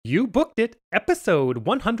You Booked It, episode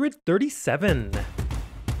 137.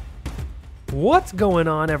 What's going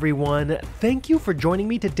on, everyone? Thank you for joining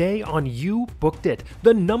me today on You Booked It,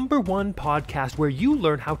 the #1 podcast where you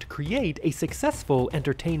learn how to create a successful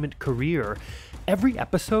entertainment career. Every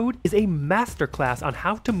episode is a masterclass on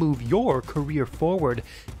how to move your career forward.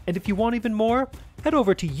 And if you want even more, head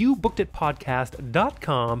over to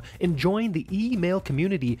youbookeditpodcast.com and join the email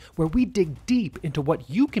community where we dig deep into what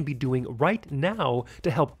you can be doing right now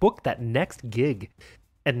to help book that next gig.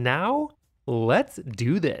 And now, let's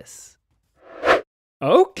do this.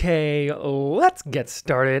 Okay, let's get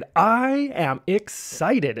started. I am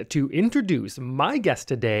excited to introduce my guest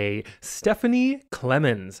today, Stephanie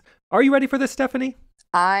Klemons. Are you ready for this, Stephanie?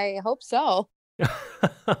 I hope so.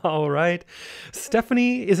 All right.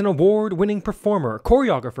 Stephanie is an award-winning performer,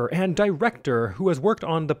 choreographer, and director who has worked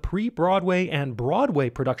on the pre-Broadway and Broadway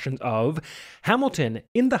productions of Hamilton,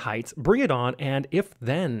 In the Heights, Bring It On, and If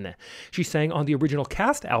Then. She sang on the original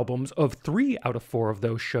cast albums of 3 out of 4 of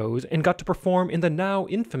those shows and got to perform in the now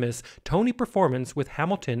infamous Tony performance with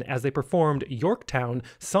Hamilton as they performed Yorktown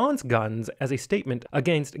Sans Guns as a statement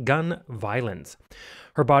against gun violence.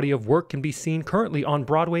 Her body of work can be seen currently on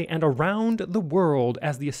Broadway and around the world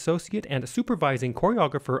as the associate and supervising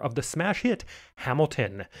choreographer of the smash hit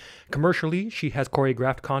Hamilton. Commercially, she has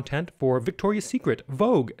choreographed content for Victoria's Secret,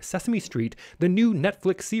 Vogue, Sesame Street, the new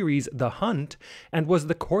Netflix series The Hunt, and was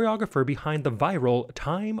the choreographer behind the viral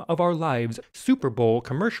Time of Our Lives Super Bowl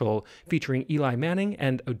commercial featuring Eli Manning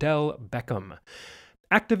and Odell Beckham.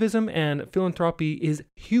 Activism and philanthropy is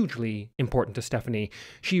hugely important to Stephanie.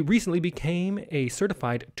 She recently became a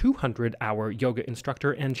certified 200-hour yoga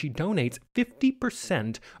instructor, and she donates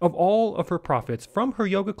 50% of all of her profits from her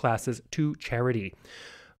yoga classes to charity.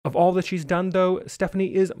 Of all that she's done, though,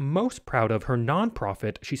 Stephanie is most proud of her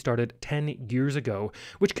nonprofit she started 10 years ago,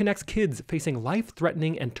 which connects kids facing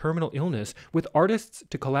life-threatening and terminal illness with artists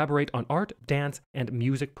to collaborate on art, dance, and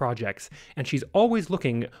music projects. And she's always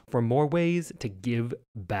looking for more ways to give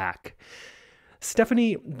back.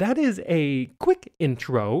 Stephanie, that is a quick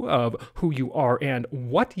intro of who you are and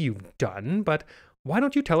what you've done, but why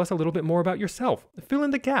don't you tell us a little bit more about yourself, fill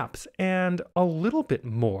in the gaps, and a little bit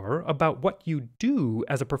more about what you do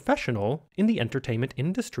as a professional in the entertainment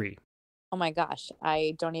industry? Oh my gosh,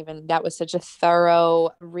 that was such a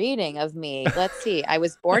thorough reading of me. Let's see. I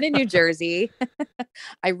was born in New Jersey.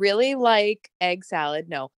 I really like egg salad.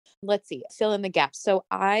 No, let's see. Fill in the gaps. So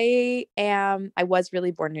I was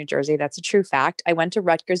really born in New Jersey. That's a true fact. I went to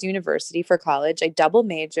Rutgers University for college. I double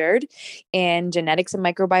majored in genetics and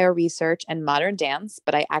microbiome research and modern dance,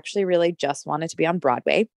 but I actually really just wanted to be on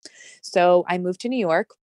Broadway. So I moved to New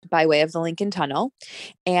York by way of the Lincoln Tunnel.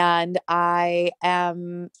 And I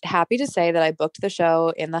am happy to say that I booked the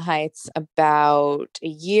show In the Heights about a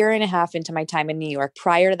year and a half into my time in New York.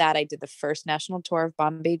 Prior to that, I did the first national tour of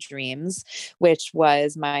Bombay Dreams, which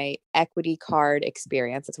was my equity card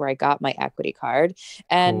experience. That's where I got my equity card.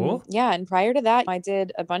 And Cool. and prior to that, I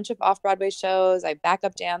did a bunch of off-Broadway shows. I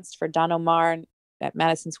backup danced for Don Omar at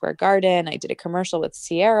Madison Square Garden. I did a commercial with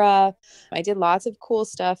Sierra. I did lots of cool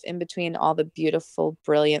stuff in between all the beautiful,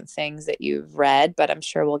 brilliant things that you've read, but I'm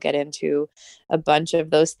sure we'll get into a bunch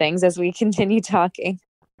of those things as we continue talking.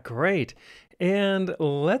 Great. And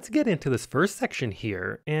let's get into this first section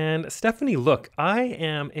here. And Stephanie, look, I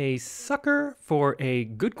am a sucker for a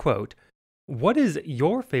good quote. What is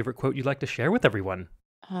your favorite quote you'd like to share with everyone?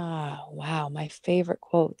 Wow. My favorite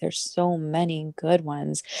quote. There's so many good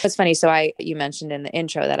ones. It's funny. So you mentioned in the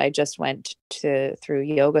intro that I just went through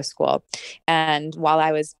yoga school. And while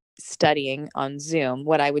I was studying on Zoom,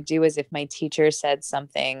 what I would do is if my teacher said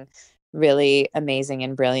something really amazing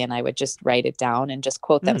and brilliant, I would just write it down and just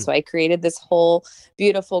quote them. So I created this whole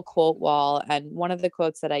beautiful quote wall. And one of the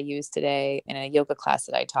quotes that I used today in a yoga class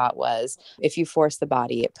that I taught was, if you force the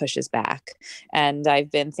body, it pushes back. And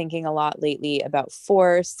I've been thinking a lot lately about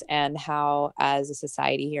force and how, as a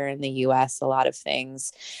society here in the US, a lot of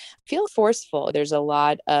things feel forceful. There's a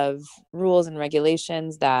lot of rules and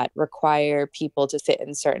regulations that require people to fit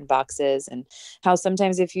in certain boxes, and how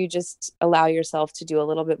sometimes if you just allow yourself to do a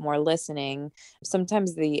little bit more listening,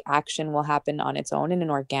 sometimes the action will happen on its own in an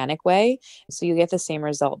organic way. So you get the same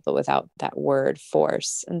result, but without that word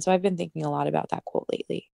force. And so I've been thinking a lot about that quote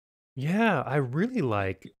lately. Yeah, I really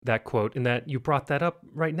like that quote and that you brought that up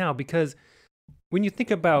right now, because when you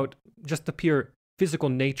think about just the pure physical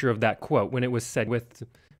nature of that quote, when it was said with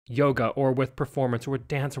yoga or with performance or with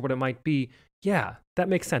dance or what it might be, yeah, that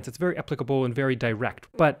makes sense. It's very applicable and very direct.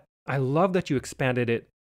 But I love that you expanded it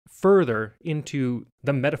further into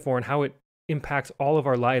the metaphor and how it impacts all of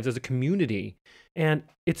our lives as a community. And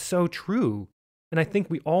it's so true. And I think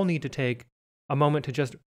we all need to take a moment to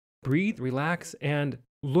just breathe, relax, and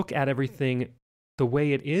look at everything the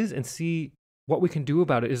way it is and see what we can do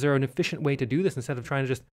about it. Is there an efficient way to do this instead of trying to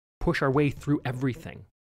just push our way through everything?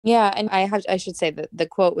 Yeah, and I should say that the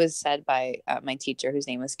quote was said by my teacher, whose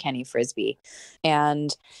name was Kenny Frisbee,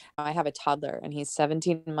 and I have a toddler, and he's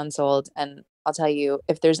 17 months old, and I'll tell you,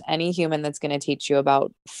 if there's any human that's going to teach you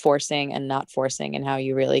about forcing and not forcing, and how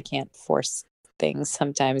you really can't force things,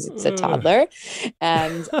 sometimes it's a Ugh. toddler.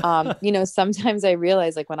 And sometimes I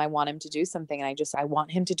realize, like, when I want him to do something, and I want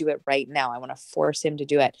him to do it right now, I want to force him to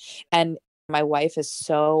do it. And my wife is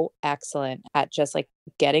so excellent at just like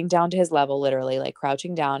getting down to his level, literally like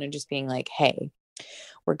crouching down and just being like, hey,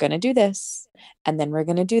 we're going to do this. And then we're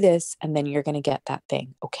going to do this. And then you're going to get that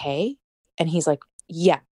thing. Okay. And he's like,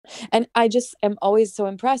 yeah. And I just am always so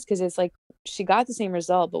impressed, because it's like she got the same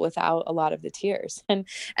result, but without a lot of the tears. And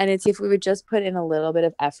it's, if we would just put in a little bit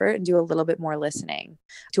of effort and do a little bit more listening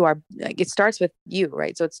to our, like, it starts with you,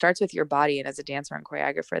 right? So it starts with your body. And as a dancer and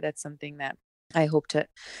choreographer, that's something that I hope to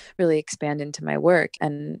really expand into my work,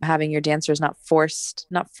 and having your dancers not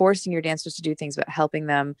forcing your dancers to do things, but helping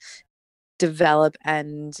them develop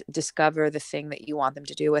and discover the thing that you want them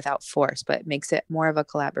to do without force, but it makes it more of a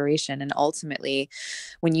collaboration. And ultimately,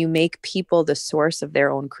 when you make people the source of their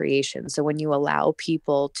own creation, so when you allow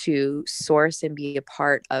people to source and be a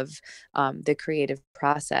part of the creative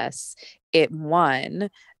process, it, one,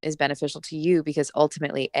 is beneficial to you, because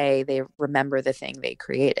ultimately, they remember the thing they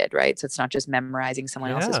created, right? So it's not just memorizing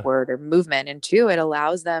someone else's Yeah. word or movement. And two, it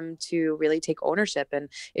allows them to really take ownership, and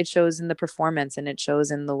it shows in the performance, and it shows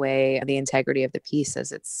in the way, the integrity of the piece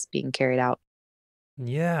as it's being carried out.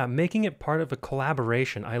 Yeah, making it part of a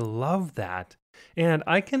collaboration. I love that. And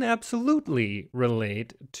I can absolutely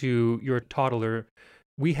relate to your toddler.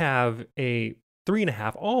 We have a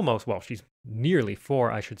 3.5, almost, well, she's nearly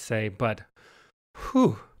 4, I should say, but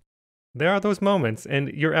whew, there are those moments. And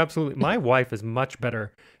you're absolutely, my wife is much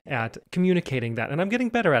better at communicating that, and I'm getting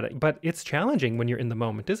better at it, but it's challenging when you're in the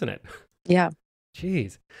moment, isn't it? Yeah.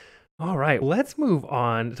 Jeez. All right, let's move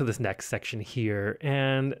on to this next section here.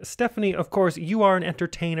 And Stephanie, of course, you are an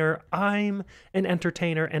entertainer. I'm an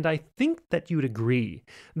entertainer. And I think that you'd agree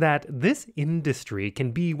that this industry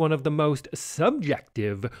can be one of the most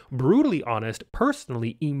subjective, brutally honest,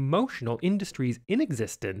 personally emotional industries in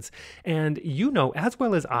existence. And you know as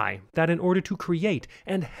well as I that in order to create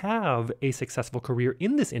and have a successful career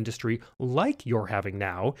in this industry like you're having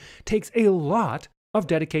now takes a lot of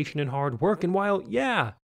dedication and hard work. And while,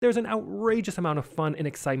 yeah, there's an outrageous amount of fun and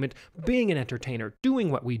excitement being an entertainer, doing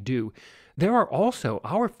what we do, there are also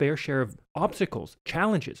our fair share of obstacles,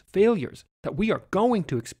 challenges, failures that we are going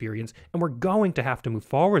to experience and we're going to have to move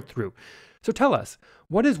forward through. So tell us,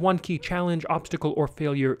 what is one key challenge, obstacle, or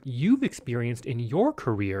failure you've experienced in your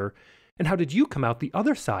career, and how did you come out the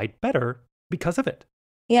other side better because of it?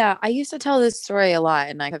 Yeah, I used to tell this story a lot,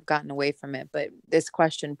 and I have gotten away from it, but this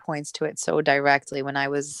question points to it so directly. When I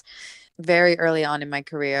was very early on in my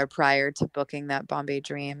career, prior to booking that Bombay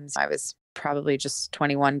Dreams, I was probably just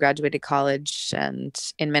 21, graduated college, and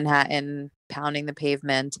in Manhattan, pounding the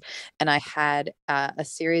pavement. And I had a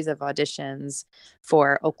series of auditions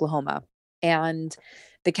for Oklahoma. And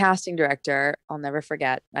the casting director, I'll never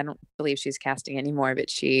forget, I don't believe she's casting anymore, but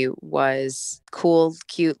she was cool,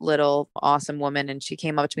 cute, little, awesome woman. And she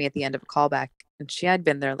came up to me at the end of a callback, and she had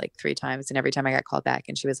been there like 3 times. And every time I got called back,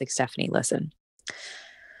 and she was like, Stephanie, listen,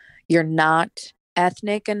 you're not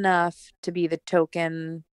ethnic enough to be the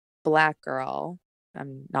token Black girl.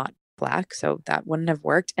 I'm not Black, so that wouldn't have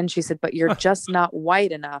worked. And she said, but you're just not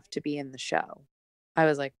white enough to be in the show. I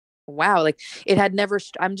was like, wow, like it had never,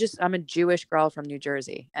 I'm a Jewish girl from New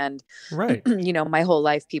Jersey. And, Right. my whole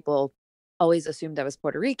life, people always assumed I was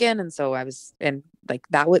Puerto Rican. And so and like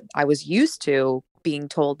I was used to being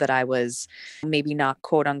told that I was maybe not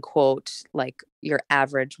quote unquote like your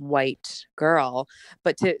average white girl,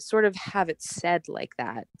 but to sort of have it said like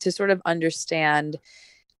that, to sort of understand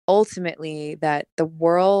ultimately that the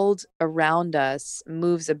world around us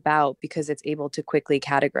moves about because it's able to quickly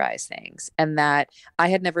categorize things, and that I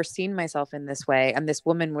had never seen myself in this way. And this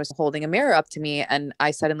woman was holding a mirror up to me, and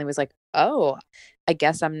I suddenly was like, oh, I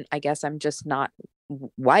guess I'm just not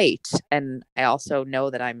white. And I also know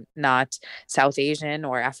that I'm not South Asian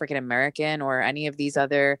or African American or any of these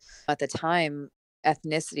other, at the time,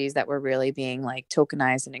 ethnicities that were really being like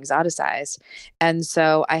tokenized and exoticized. And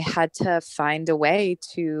so I had to find a way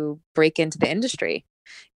to break into the industry.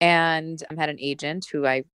 And I had an agent who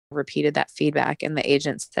I repeated that feedback, and the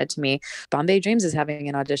agent said to me, Bombay Dreams is having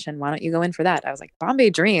an audition, why don't you go in for that? I was like, Bombay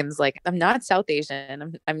Dreams, like I'm not South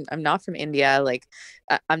Asian, I'm not from India, like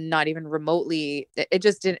I'm not even remotely, it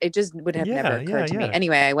just would have never Yeah, yeah, occurred to me. yeah.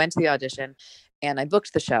 Anyway, I went to the audition, and I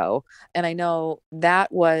booked the show. And I know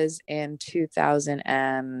that was in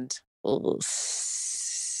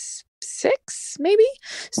 2006, maybe.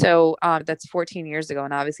 So that's 14 years ago.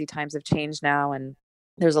 And obviously times have changed now. And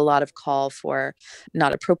there's a lot of call for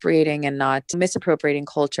not appropriating and not misappropriating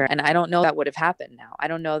culture. And I don't know that would have happened now. I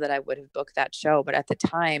don't know that I would have booked that show. But at the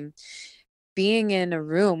time, being in a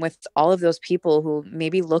room with all of those people who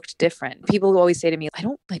maybe looked different. People always say to me, I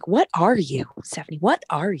don't like, what are you, Stephanie? What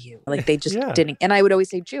are you? Like they just Yeah. didn't. And I would always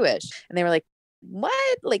say Jewish. And they were like,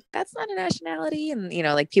 what? Like, that's not a nationality. And,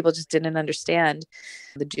 like people just didn't understand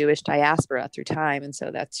the Jewish diaspora through time. And so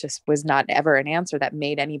that's just was not ever an answer that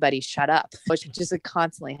made anybody shut up, which just would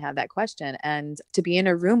constantly have that question. And to be in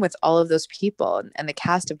a room with all of those people and the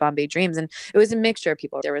cast of Bombay Dreams, and it was a mixture of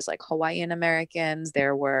people. There was like Hawaiian Americans.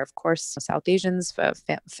 There were, of course, South Asians,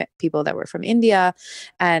 people that were from India,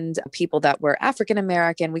 and people that were African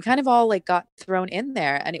American. We kind of all like got thrown in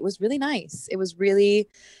there, and it was really nice. It was really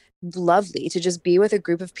lovely to just be with a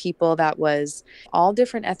group of people that was all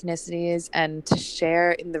different ethnicities and to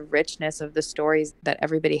share in the richness of the stories that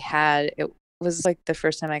everybody had. It was like the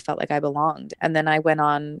first time I felt like I belonged. And then I went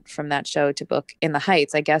on from that show to book In the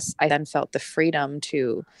Heights. I guess I then felt the freedom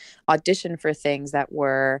to audition for things that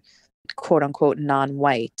were quote unquote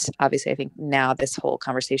non-white. Obviously, I think now this whole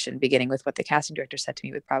conversation, beginning with what the casting director said to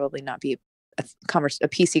me, would probably not be a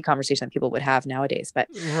PC conversation that people would have nowadays. But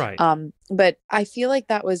Right. but I feel like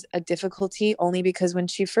that was a difficulty only because when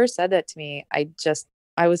she first said that to me, I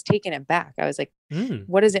was taken aback. I was like,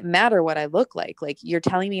 what does it matter what I look like? Like you're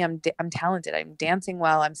telling me I'm talented. I'm dancing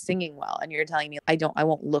well. I'm singing well. And you're telling me I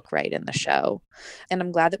won't look right in the show. And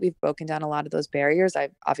I'm glad that we've broken down a lot of those barriers.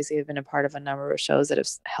 I've obviously been a part of a number of shows that have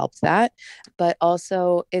helped that, but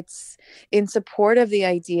also it's in support of the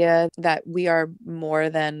idea that we are more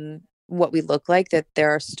than what we look like, that there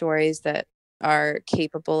are stories that are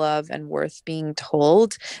capable of and worth being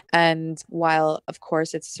told. And while, of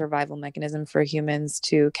course, it's a survival mechanism for humans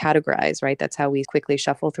to categorize, right? That's how we quickly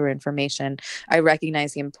shuffle through information. I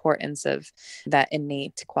recognize the importance of that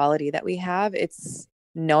innate quality that we have. It's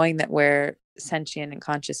knowing that we're sentient and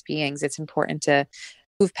conscious beings. It's important to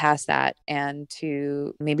move past that and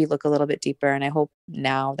to maybe look a little bit deeper. And I hope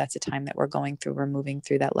now that's a time that we're moving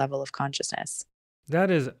through that level of consciousness.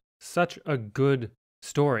 That is such a good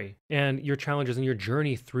story and your challenges and your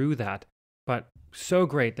journey through that. But so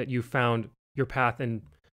great that you found your path and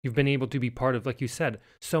you've been able to be part of, like you said,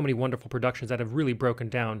 so many wonderful productions that have really broken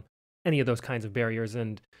down any of those kinds of barriers.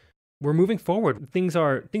 And we're moving forward. Things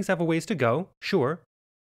have a ways to go, sure,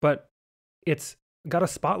 but it's got a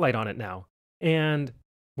spotlight on it now. And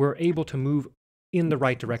we're able to move in the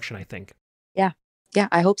right direction, I think. Yeah. Yeah,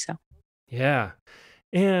 I hope so. Yeah.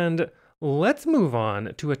 And let's move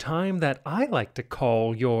on to a time that I like to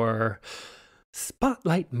call your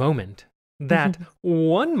spotlight moment. That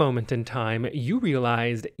one moment in time you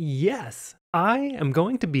realized, yes, I am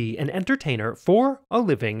going to be an entertainer for a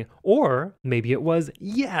living. Or maybe it was,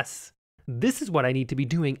 yes, this is what I need to be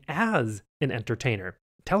doing as an entertainer.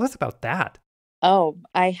 Tell us about that. Oh,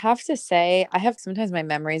 I have to say, sometimes my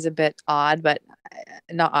memory is a bit odd, but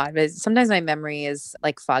not odd, but sometimes my memory is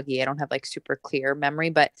like foggy. I don't have like super clear memory,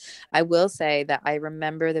 but I will say that I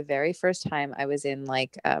remember the very first time I was in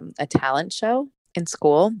like a talent show in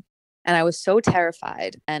school. And I was so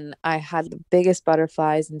terrified and I had the biggest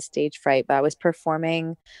butterflies and stage fright, but I was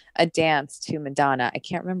performing a dance to Madonna. I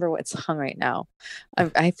can't remember what song right now.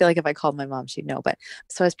 I feel like if I called my mom, she'd know. But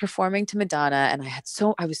so I was performing to Madonna and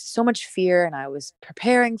I was so much fear and I was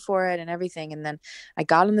preparing for it and everything. And then I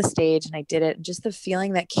got on the stage and I did it. And just the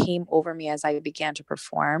feeling that came over me as I began to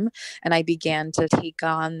perform and I began to take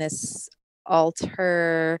on this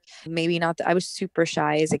alter maybe not I was super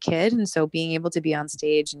shy as a kid, and so being able to be on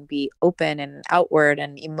stage and be open and outward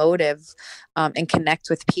and emotive and connect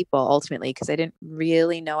with people ultimately, because I didn't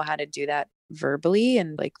really know how to do that verbally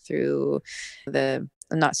and like through the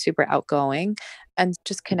I'm not super outgoing, and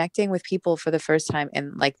just connecting with people for the first time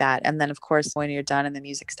and like that. And then of course when you're done and the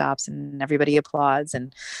music stops and everybody applauds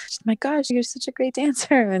and just, my gosh, you're such a great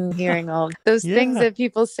dancer, and hearing all those things that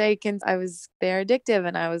people say they're addictive.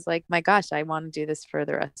 And I was like, my gosh, I want to do this for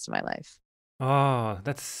the rest of my life. Oh,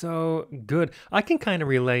 that's so good. I can kind of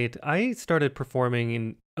relate. I started performing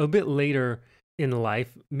in a bit later in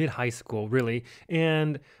life, mid-high school, really.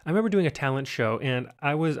 And I remember doing a talent show, and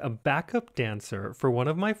I was a backup dancer for one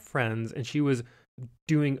of my friends, and she was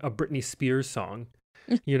doing a Britney Spears song,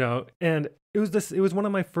 and It was one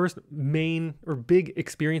of my first main or big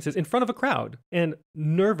experiences in front of a crowd, and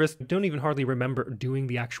nervous. Don't even hardly remember doing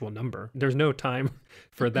the actual number. There's no time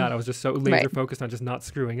for that. I was just so laser Right. focused on just not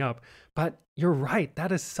screwing up. But you're right.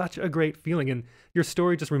 That is such a great feeling. And your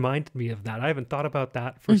story just reminded me of that. I haven't thought about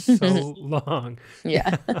that for so long.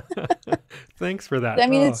 Yeah. Thanks for that. I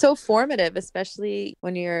mean, it's Oh, so formative, especially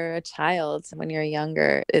when you're a child, when you're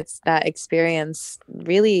younger. It's that experience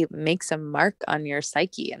really makes a mark on your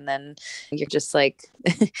psyche. And then you're just like,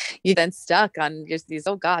 you're then stuck on just these,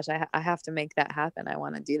 oh gosh, I have to make that happen. I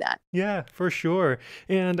want to do that. yeah, for sure.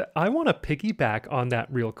 And I want to piggyback on that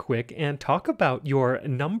real quick and talk about your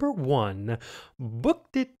number one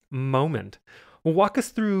booked it moment. Walk us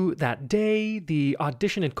through that day, the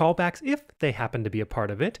audition and callbacks, if they happen to be a part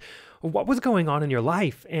of it. What was going on in your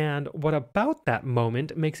life, and what about that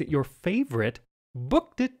moment makes it your favorite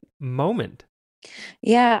booked it moment?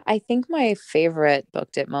 Yeah, I think my favorite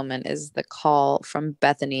booked it moment is the call from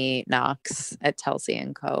Bethany Knox at Telsey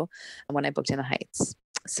and Co. when I booked in the Heights.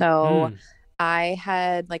 So Mm. I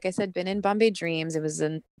had, like I said, been in Bombay Dreams. It was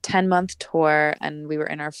a 10-month tour, and we were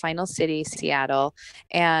in our final city, Seattle.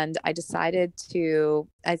 And I decided to,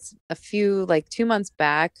 as a few, like 2 months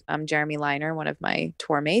back, Jeremy Liner, one of my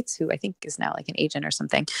tour mates, who I think is now like an agent or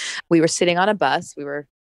something, we were sitting on a bus. We were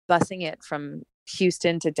busing it from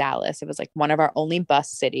Houston to Dallas. It was like one of our only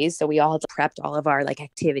bus cities. So we all had prepped all of our like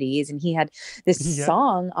activities. And he had this Yeah,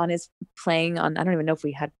 song on his playing on, I don't even know if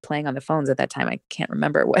we had playing on the phones at that time. I can't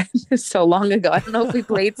remember what so long ago. I don't know if we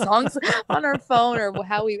played songs on our phone or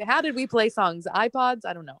how did we play songs? iPods?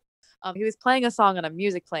 I don't know. He was playing a song on a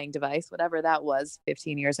music playing device, whatever that was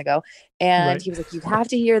 15 years ago. And right. he was like, you have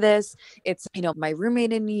to hear this. It's, my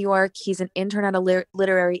roommate in New York, he's an intern at a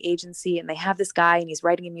literary agency, and they have this guy and he's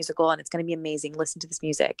writing a musical and it's going to be amazing. Listen to this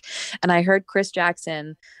music. And I heard Chris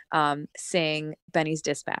Jackson sing Benny's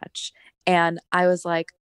Dispatch. And I was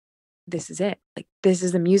like, this is it. Like, this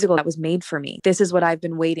is the musical that was made for me. This is what I've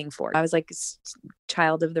been waiting for. I was like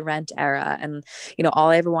child of the Rent era. And, all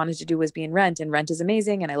I ever wanted to do was be in Rent, and Rent is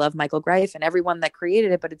amazing. And I love Michael Greif and everyone that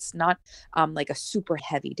created it, but it's not like a super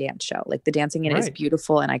heavy dance show. Like the dancing in it is Right.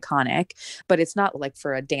 beautiful and iconic, but it's not like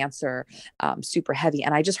for a dancer super heavy.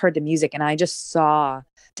 And I just heard the music and I just saw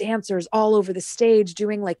dancers all over the stage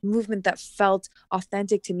doing like movement that felt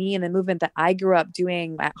authentic to me and the movement that I grew up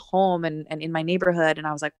doing at home and in my neighborhood. And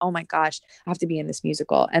I was like, oh my gosh, I have to be in this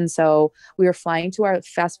musical. And so we were flying to our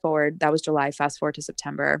fast forward. That was July, fast forward to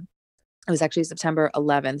September. It was actually September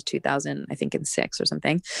 11th, 2000, I think in six or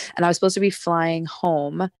something. And I was supposed to be flying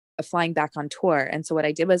home, flying back on tour. And so what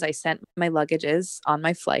I did was I sent my luggages on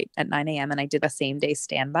my flight at 9 a.m. and I did a same day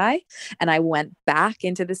standby. And I went back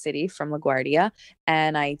into the city from LaGuardia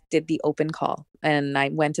and I did the open call. And I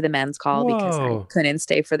went to the men's call because I Whoa. couldn't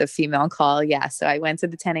stay for the female call. Yeah. So I went to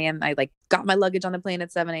the 10 a.m. I like got my luggage on the plane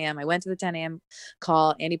at 7 a.m. I went to the 10 a.m.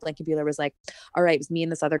 call. Andy Blankenbuehler was like, all right, it was me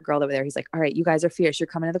and this other girl over there. He's like, all right, you guys are fierce. You're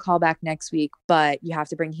coming to the call back next week, but you have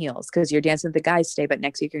to bring heels because you're dancing with the guys today, but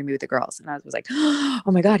next week you're gonna be with the girls. And I was like, oh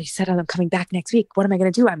my God, he said I'm coming back next week. What am I gonna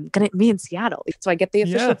do? I'm gonna be in Seattle. So I get the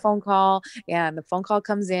official Yeah. phone call, and the phone call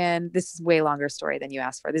comes in. This is way longer story than you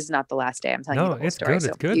asked for. This is not the last day. I'm telling you No, the whole it's story. good. So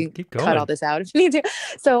It's good. you Keep cut all going. this out if you need to.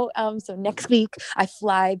 So next week I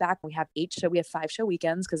fly back. We have 5 show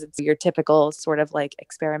weekends because it's your typical sort of like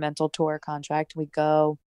experimental tour contract. We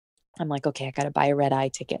go. I'm like, okay, I got to buy a red eye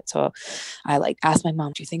ticket. So I like asked my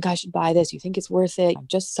mom, do you think I should buy this? Do you think it's worth it? I've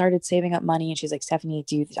just started saving up money. And she's like, Stephanie,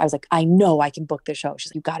 I was like, I know I can book the show.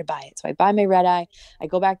 She's like, you got to buy it. So I buy my red eye. I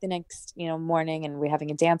go back the next, morning and we're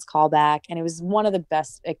having a dance call back. And it was one of the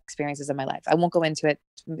best experiences of my life. I won't go into it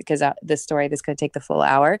because this could take the full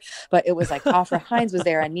hour, but it was like Afra Hines was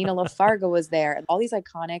there and Nina LaFarga was there and all these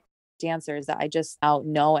iconic dancers that I just now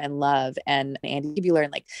know and love. And Andy Bueller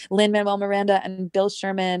and like Lin-Manuel Miranda and Bill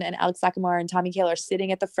Sherman and Alex Lacamoire and Tommy Kail are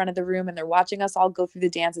sitting at the front of the room and they're watching us all go through the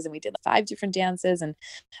dances. And we did like 5 different dances and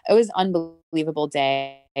it was an unbelievable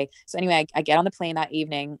day. So anyway, I get on the plane that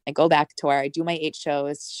evening. I go back to tour. I do my 8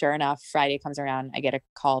 shows. Sure enough, Friday comes around. I get a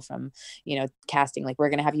call from, casting, like, we're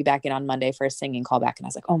going to have you back in on Monday for a singing call back. And I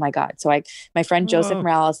was like, oh my God. So my friend Joseph Whoa.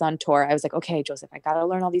 Morales on tour, I was like, okay, Joseph, I got to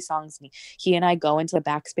learn all these songs. And he and I go into the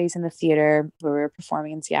backspace in the theater where we were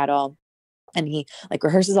performing in Seattle. And he like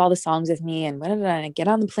rehearses all the songs with me and I get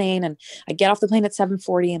on the plane and I get off the plane at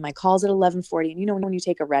 7:40 and my call's at 11:40. And when you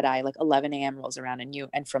take a red eye, like 11 a.m. rolls around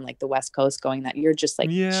and from like the West Coast going that you're just like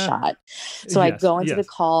Yeah. shot. So I Yes. go into the Yes.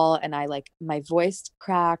 call and I like my voice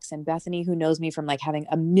cracks and Bethany, who knows me from like having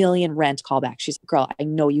a million Rent callbacks, she's like, girl, I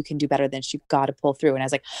know you can do better than this. You got to pull through. And I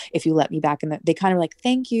was like, if you let me back they kind of like,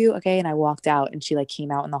 thank you. Okay. And I walked out and she like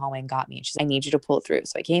came out in the hallway and got me. And she's like, I need you to pull through.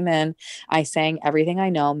 So I came in, I sang everything I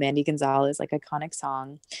know, Mandy Gonzalez, like iconic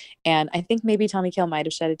song. And I think maybe Tommy Kail might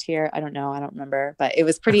have shed a tear. I don't know. I don't remember, but it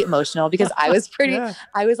was pretty emotional because Yeah.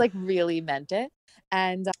 I was like really meant it.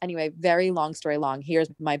 And anyway, very long story long. Here's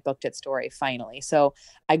my booked it story finally. So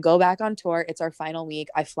I go back on tour. It's our final week.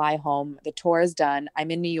 I fly home. The tour is done. I'm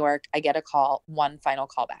in New York. I get a call, one final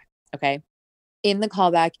callback. Okay. In the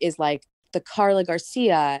callback is like the Carla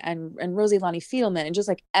Garcia and Rosie Lonnie Fiedelman and just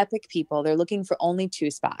like epic people. They're looking for only 2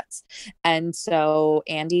 spots. And so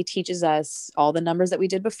Andy teaches us all the numbers that we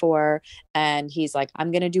did before. And he's like,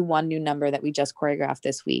 I'm going to do one new number that we just choreographed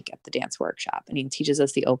this week at the dance workshop. And he teaches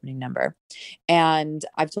us the opening number. And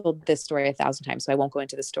I've told this story 1,000 times, so I won't go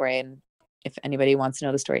into the story. And if anybody wants to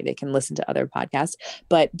know the story, they can listen to other podcasts.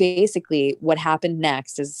 But basically, what happened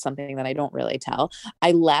next is something that I don't really tell.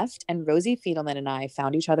 I left, and Rosie Fiedelman and I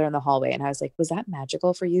found each other in the hallway. And I was like, was that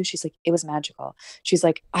magical for you? She's like, it was magical. She's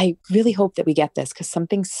like, I really hope that we get this because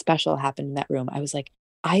something special happened in that room. I was like,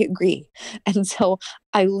 I agree. And so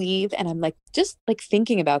I leave and I'm like, just like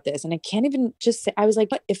thinking about this. And I can't even just say, I was like,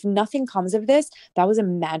 but if nothing comes of this, that was a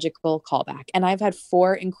magical callback. And I've had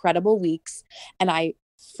 4 incredible weeks and I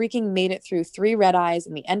freaking made it through 3 red eyes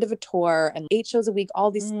and the end of a tour and 8 shows a week,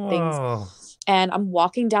 all these things. Whoa. And I'm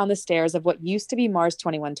walking down the stairs of what used to be Mars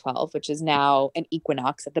 2112, which is now an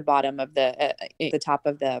Equinox at the bottom of the top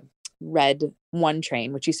of the red 1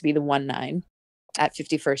 train, which used to be the 19 at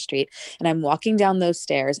 51st Street. And I'm walking down those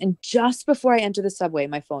stairs. And just before I enter the subway,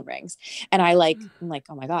 my phone rings. And I'm like,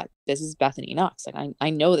 oh my God, this is Bethany Knox. Like, I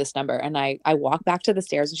know this number. And I walk back to the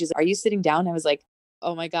stairs and she's like, are you sitting down? I was like,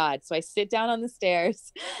 oh my God. So I sit down on the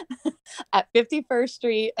stairs at 51st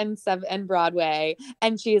Street and Broadway.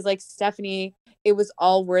 And she's like, Stephanie, it was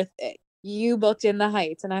all worth it. You booked In the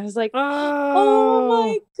Heights. And I was like, oh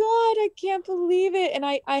my God, I can't believe it. And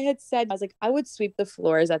I had said, I was like, I would sweep the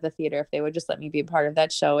floors at the theater if they would just let me be a part of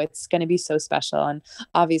that show. It's going to be so special. And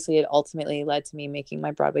obviously it ultimately led to me making my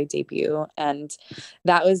Broadway debut. And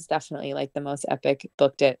that was definitely like the most epic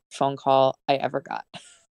booked it phone call I ever got.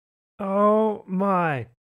 Oh my.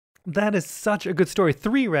 That is such a good story.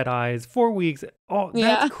 3 red eyes, 4 weeks. Oh, Yeah.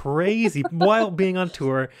 that's crazy. While being on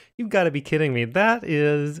tour. You've got to be kidding me. That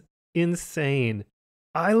is insane.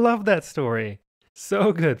 I love that story.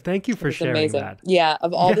 So good. Thank you for It's sharing amazing. that. Yeah.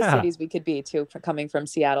 Of all the Yeah. cities we could be to, for coming from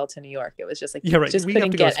Seattle to New York, it was just like, Yeah, right. just We have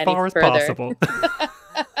couldn't to go get as any far as further. possible.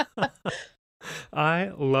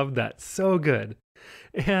 I love that. So good.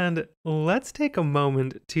 And let's take a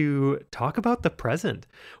moment to talk about the present.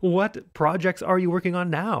 What projects are you working on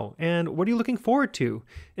now? And what are you looking forward to?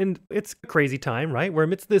 And it's a crazy time, right? We're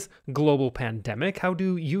amidst this global pandemic. How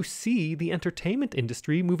do you see the entertainment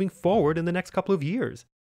industry moving forward in the next couple of years?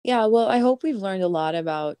 Yeah, well, I hope we've learned a lot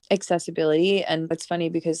about accessibility. And it's funny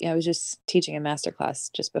because I was just teaching a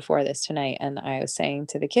masterclass just before this tonight. And I was saying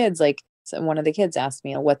to the kids, like, so one of the kids asked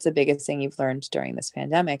me, what's the biggest thing you've learned during this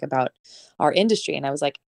pandemic about our industry? And I was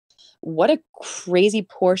like, what a crazy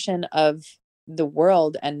portion of the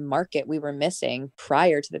world and market we were missing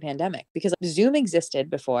prior to the pandemic, because Zoom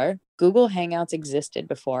existed before, Google Hangouts existed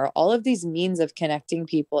before, all of these means of connecting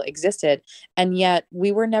people existed, and yet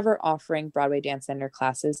we were never offering Broadway Dance Center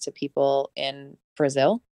classes to people in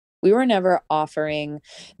Brazil. We were never offering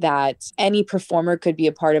that any performer could be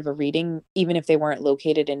a part of a reading, even if they weren't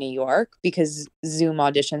located in New York, because Zoom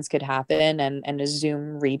auditions could happen and a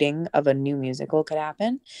Zoom reading of a new musical could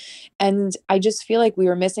happen. And I just feel like we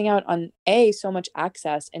were missing out on A, so much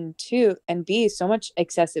access, and B, so much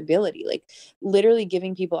accessibility, like literally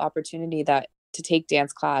giving people opportunity that to take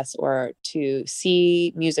dance class or to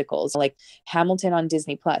see musicals like Hamilton on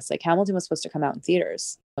Disney Plus. Like Hamilton was supposed to come out in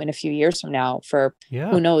theaters in a few years from now for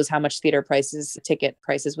Yeah. who knows how much ticket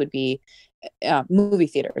prices would be, movie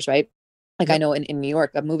theaters, right? Like I Yep. know in New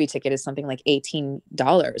York, a movie ticket is something like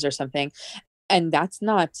 $18 or something. And that's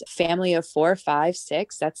not family of 4, 5,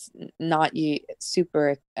 6. That's not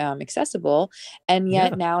super accessible. And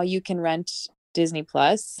yet Yeah. now you can rent Disney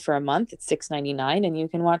Plus for a month. It's $6.99 and you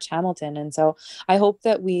can watch Hamilton. And so I hope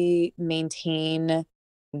that we maintain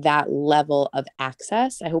that level of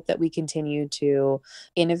access. I hope that we continue to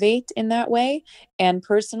innovate in that way. And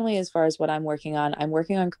personally, as far as what I'm working on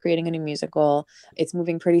creating a new musical. It's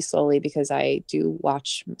moving pretty slowly because I do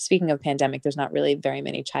watch, speaking of pandemic, there's not really very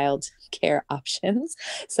many child care options.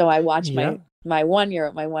 So I watch Yeah. my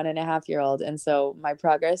 1.5-year-old. And so my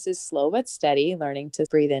progress is slow but steady, learning to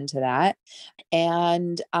breathe into that.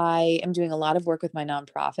 And I am doing a lot of work with my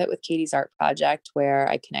nonprofit, with Katie's Art Project, where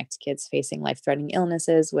I connect kids facing life-threatening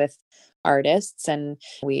illnesses with artists. And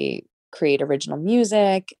we create original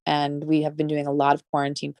music. And we have been doing a lot of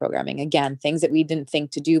quarantine programming. Again, things that we didn't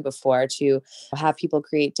think to do before, to have people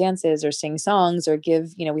create dances or sing songs or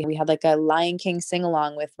give, we had like a Lion King sing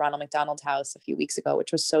along with Ronald McDonald House a few weeks ago,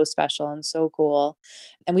 which was so special and so cool.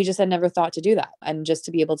 And we just had never thought to do that. And just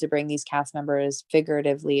to be able to bring these cast members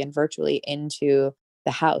figuratively and virtually into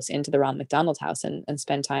the house, into the Ronald McDonald House, and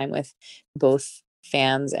spend time with both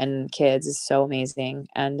fans and kids is so amazing.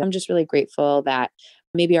 And I'm just really grateful that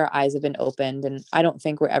maybe our eyes have been opened. And I don't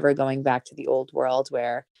think we're ever going back to the old world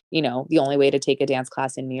where, the only way to take a dance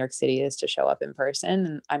class in New York City is to show up in person.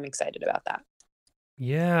 And I'm excited about that.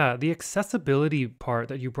 Yeah, the accessibility part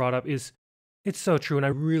that you brought up it's so true, and I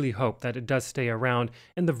really hope that it does stay around.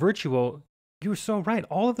 And the virtual, you're so right.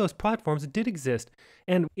 All of those platforms did exist,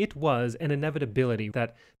 and it was an inevitability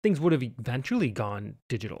that things would have eventually gone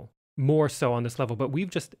digital, more so on this level. But we've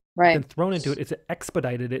just been thrown into it. It's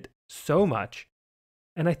expedited it so much.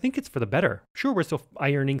 And I think it's for the better. Sure, we're still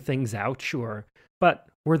ironing things out, sure, but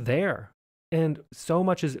we're there. And so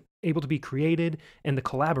much is able to be created, and the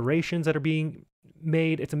collaborations that are being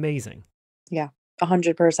made, it's amazing. Yeah,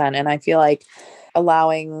 100%. And I feel like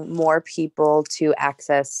allowing more people to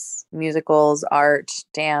access musicals, art,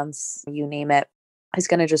 dance, you name it, is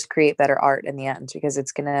going to just create better art in the end, because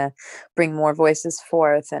it's going to bring more voices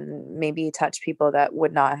forth and maybe touch people that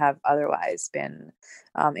would not have otherwise been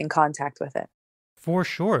in contact with it. For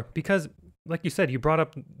sure, because like you said, you brought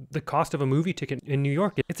up the cost of a movie ticket in New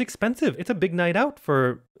York. It's expensive. It's a big night out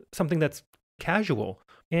for something that's casual.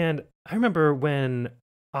 And I remember when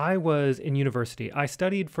I was in university, I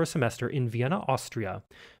studied for a semester in Vienna, Austria,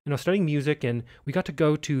 studying music, and we got to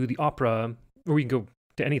go to the opera, or we can go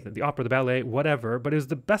to anything, the opera, the ballet, whatever, but it was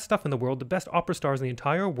the best stuff in the world, the best opera stars in the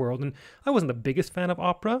entire world. And I wasn't the biggest fan of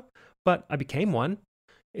opera, but I became one.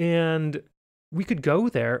 And we could go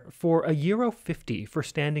there for €1.50 for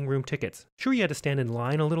standing room tickets. Sure, you had to stand in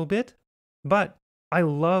line a little bit, but I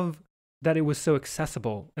love that it was so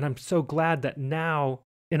accessible. And I'm so glad that now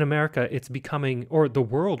in America, it's becoming, or the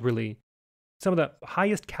world really, some of the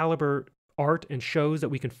highest caliber art and shows that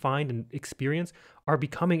we can find and experience are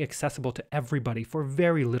becoming accessible to everybody for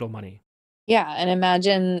very little money. Yeah. And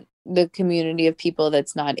imagine the community of people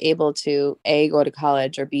that's not able to A, go to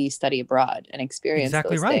college, or B, study abroad and experience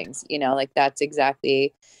those things. That's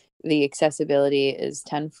exactly, the accessibility is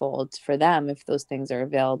tenfold for them if those things are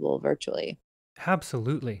available virtually.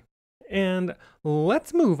 Absolutely. And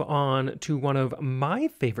let's move on to one of my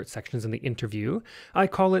favorite sections in the interview. I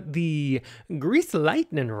call it the Grease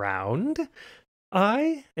Lightning Round.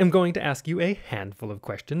 I am going to ask you a handful of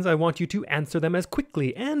questions. I want you to answer them as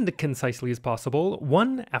quickly and concisely as possible,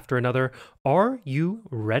 one after another. Are you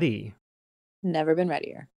ready? Never been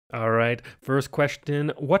readier. All right. First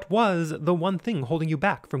question. What was the one thing holding you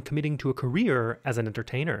back from committing to a career as an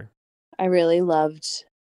entertainer? I really loved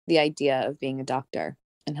the idea of being a doctor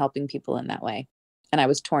and helping people in that way. And I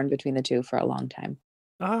was torn between the two for a long time.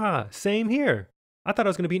 Ah, same here. I thought I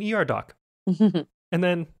was going to be an ER doc. And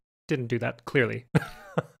then didn't do that, clearly.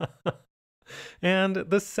 And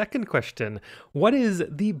the second question, what is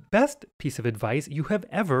the best piece of advice you have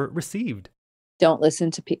ever received? Don't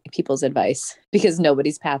listen to people's advice, because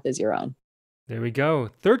nobody's path is your own. There we go.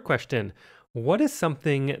 Third question, what is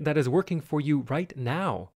something that is working for you right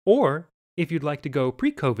now? Or if you'd like to go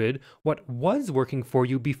pre-COVID, what was working for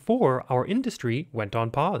you before our industry went on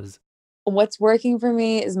pause? What's working for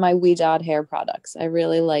me is my Weedot hair products. I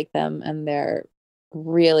really like them, and they're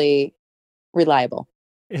really reliable.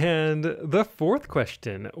 And the fourth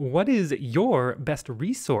question, what is your best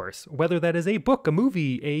resource? Whether that is a book, a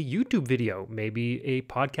movie, a YouTube video, maybe a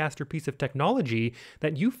podcast or piece of technology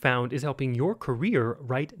that you found is helping your career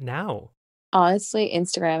right now. Honestly,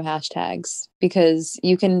 Instagram hashtags, because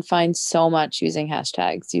you can find so much using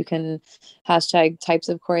hashtags. You can hashtag types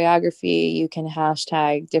of choreography. You can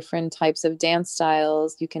hashtag different types of dance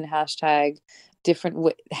styles. You can hashtag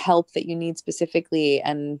different help that you need specifically.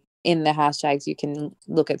 And in the hashtags, you can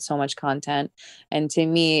look at so much content. And to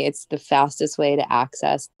me, it's the fastest way to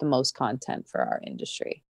access the most content for our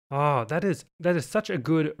industry. Oh, that is such a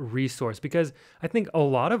good resource, because I think a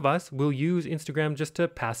lot of us will use Instagram just to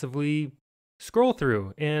passively scroll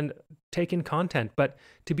through and take in content, but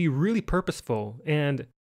to be really purposeful and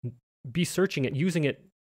be searching it, using it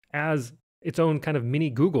as its own kind of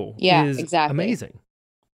mini Google is amazing.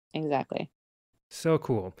 Exactly. So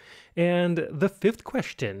cool. And the fifth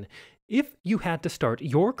question, if you had to start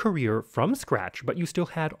your career from scratch, but you still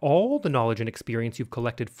had all the knowledge and experience you've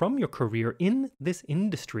collected from your career in this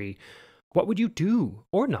industry, what would you do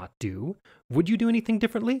or not do? Would you do anything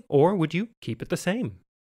differently, or would you keep it the same?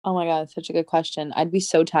 Oh my God, such a good question. I'd be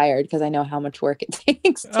so tired because I know how much work it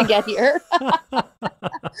takes to get here.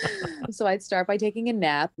 So I'd start by taking a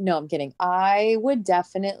nap. No, I'm kidding. I would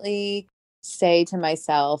definitely say to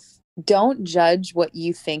myself, don't judge what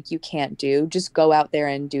you think you can't do. Just go out there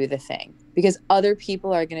and do the thing, because other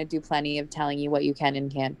people are going to do plenty of telling you what you can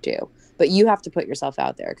and can't do. But you have to put yourself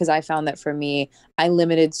out there, because I found that for me, I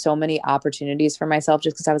limited so many opportunities for myself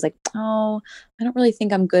just because I was like, oh, I don't really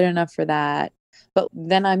think I'm good enough for that. But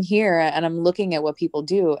then I'm here and I'm looking at what people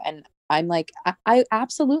do, and I'm like, I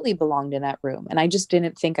absolutely belonged in that room, and I just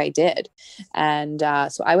didn't think I did. And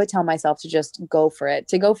so I would tell myself to just go for it,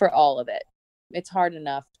 to go for all of it. It's hard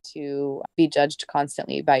enough to be judged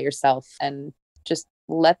constantly by yourself, and just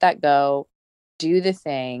let that go, do the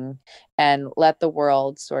thing, and let the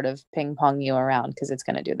world sort of ping pong you around, because it's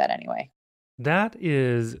going to do that anyway. That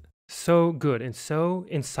is so good and so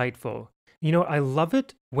insightful. I love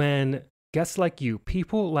it when guests like you,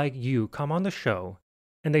 people like you, come on the show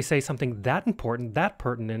and they say something that important, that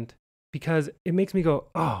pertinent, because it makes me go,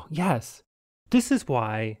 oh, yes, this is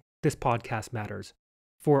why this podcast matters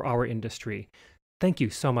for our industry. Thank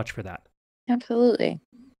you so much for that. Absolutely.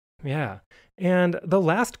 Yeah. And the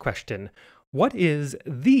last question, what is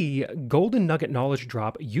the golden nugget knowledge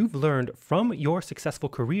drop you've learned from your successful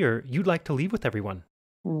career you'd like to leave with everyone?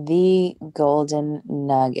 The golden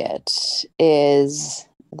nugget is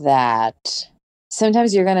that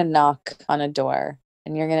sometimes you're going to knock on a door,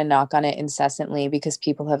 and you're going to knock on it incessantly because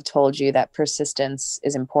people have told you that persistence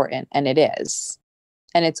is important, and it is.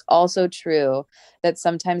 And it's also true that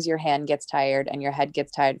sometimes your hand gets tired and your head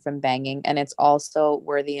gets tired from banging, and it's also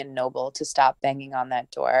worthy and noble to stop banging on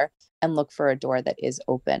that door and look for a door that is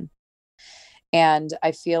open. And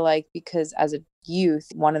I feel like, because as a youth,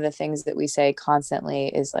 one of the things that we say constantly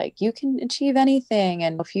is like, you can achieve anything,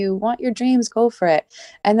 and if you want your dreams, go for it.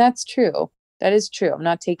 And that's true. That is true. I'm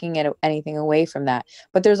not taking anything away from that.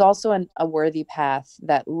 But there's also a worthy path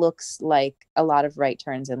that looks like a lot of right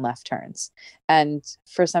turns and left turns. And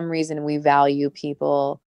for some reason, we value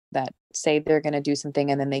people that say they're going to do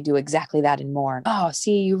something and then they do exactly that and more. Oh,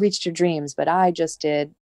 see, you reached your dreams, but I just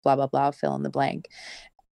did blah, blah, blah, fill in the blank.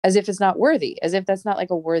 As if it's not worthy, as if that's not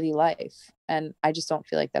like a worthy life. And I just don't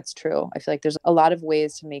feel like that's true. I feel like there's a lot of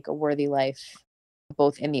ways to make a worthy life,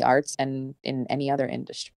 both in the arts and in any other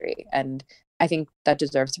industry. And I think that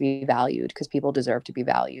deserves to be valued, because people deserve to be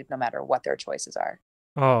valued no matter what their choices are.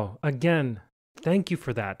 Oh, again, thank you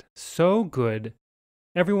for that. So good.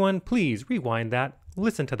 Everyone, please rewind that.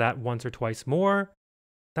 Listen to that once or twice more.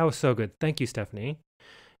 That was so good. Thank you, Stephanie.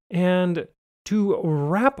 And to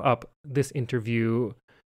wrap up this interview,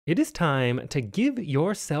 it is time to give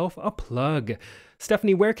yourself a plug.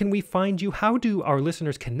 Stephanie, where can we find you? How do our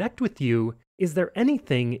listeners connect with you? Is there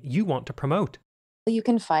anything you want to promote? You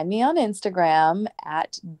can find me on Instagram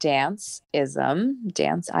at danceism,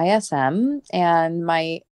 danceism, and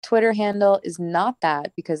my Twitter handle is not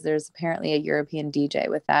that, because there's apparently a European DJ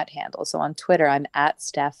with that handle. So on Twitter, I'm at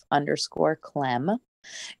Steph_Clem.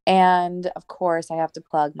 And of course, I have to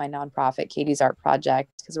plug my nonprofit, Katie's Art Project,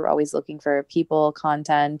 because we're always looking for people,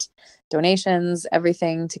 content, donations,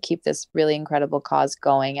 everything to keep this really incredible cause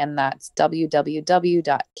going. And that's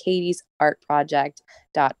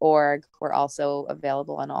www.katiesartproject.org. We're also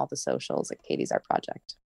available on all the socials at Katie's Art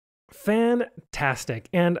Project. Fantastic.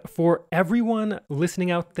 And for everyone listening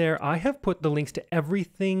out there, I have put the links to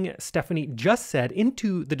everything Stephanie just said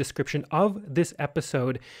into the description of this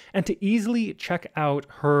episode. And to easily check out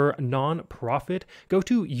her nonprofit, go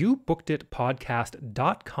to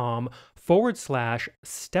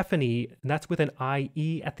youbookeditpodcast.com/Stephanie. And that's with an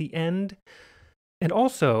IE at the end. And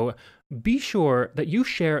also, be sure that you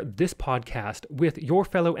share this podcast with your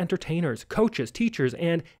fellow entertainers, coaches, teachers,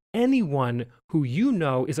 and anyone who you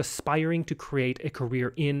know is aspiring to create a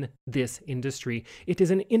career in this industry. It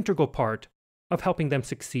is an integral part of helping them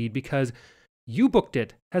succeed, because You Booked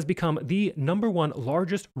It has become the #1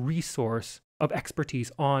 largest resource of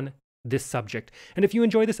expertise on this subject. And if you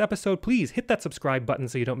enjoy this episode, please hit that subscribe button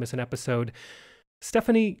so you don't miss an episode.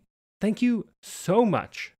 Stephanie, thank you so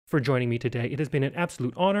much for joining me today. It has been an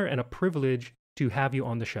absolute honor and a privilege to have you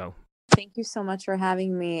on the show. Thank you so much for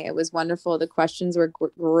having me. It was wonderful. The questions were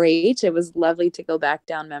great. It was lovely to go back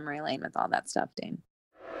down memory lane with all that stuff, Dane.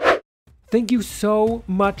 Thank you so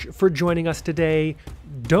much for joining us today.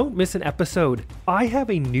 Don't miss an episode. I have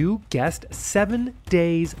a new guest 7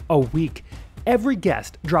 days a week. Every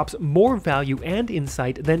guest drops more value and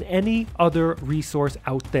insight than any other resource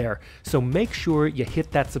out there. So make sure you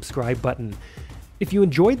hit that subscribe button. If you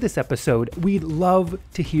enjoyed this episode, we'd love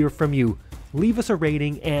to hear from you. Leave us a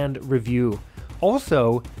rating and review.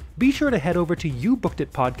 Also, be sure to head over to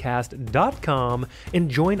youbookeditpodcast.com and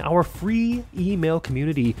join our free email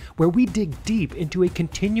community where we dig deep into a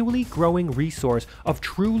continually growing resource of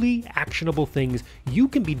truly actionable things you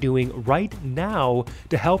can be doing right now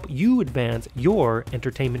to help you advance your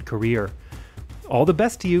entertainment career. All the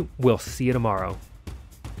best to you. We'll see you tomorrow.